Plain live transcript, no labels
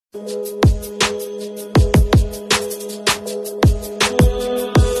Hello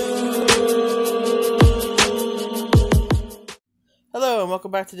and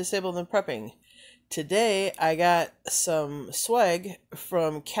welcome back to Disabled and Prepping. Today I got some swag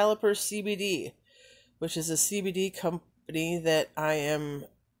from Caliper CBD, which is a CBD company that I am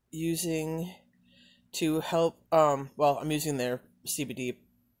using to help, I'm using their CBD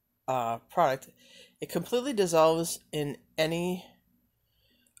product. It completely dissolves in any,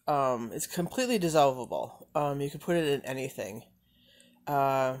 it's completely dissolvable. You can put it in anything.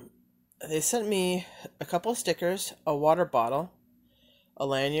 They sent me a couple of stickers, a water bottle, a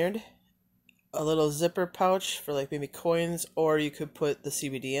lanyard, a little zipper pouch for like maybe coins, or you could put the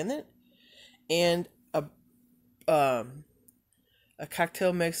CBD in it, and a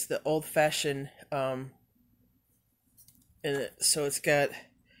cocktail mix, the old-fashioned in it. So it's got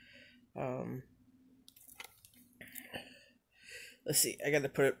let's see, I gotta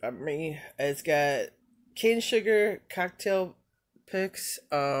put it on me. It's got cane sugar, cocktail picks.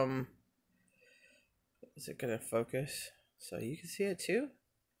 Is it gonna focus so you can see it too?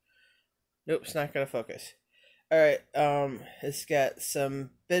 Nope, it's not gonna focus. Alright, it's got some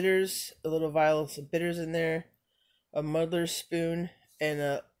bitters, a little vial of some bitters in there, a muddler spoon, and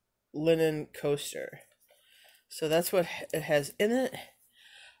a linen coaster. So that's what it has in it.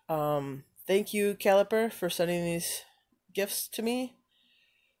 Thank you, Caliper, for sending these gifts to me.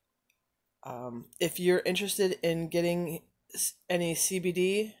 If you're interested in getting any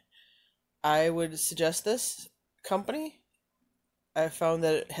CBD, I would suggest this company. I found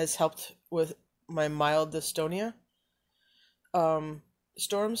that it has helped with my mild dystonia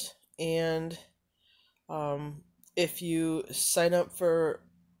storms, and if you sign up for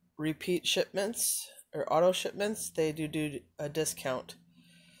repeat shipments or auto shipments, they do a discount.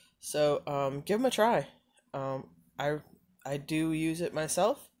 So give them a try. I do use it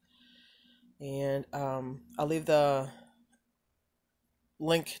myself, and I'll leave the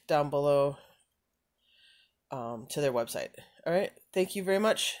link down below to their website. All right, thank you very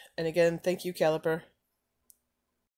much, and again, thank you, Caliper.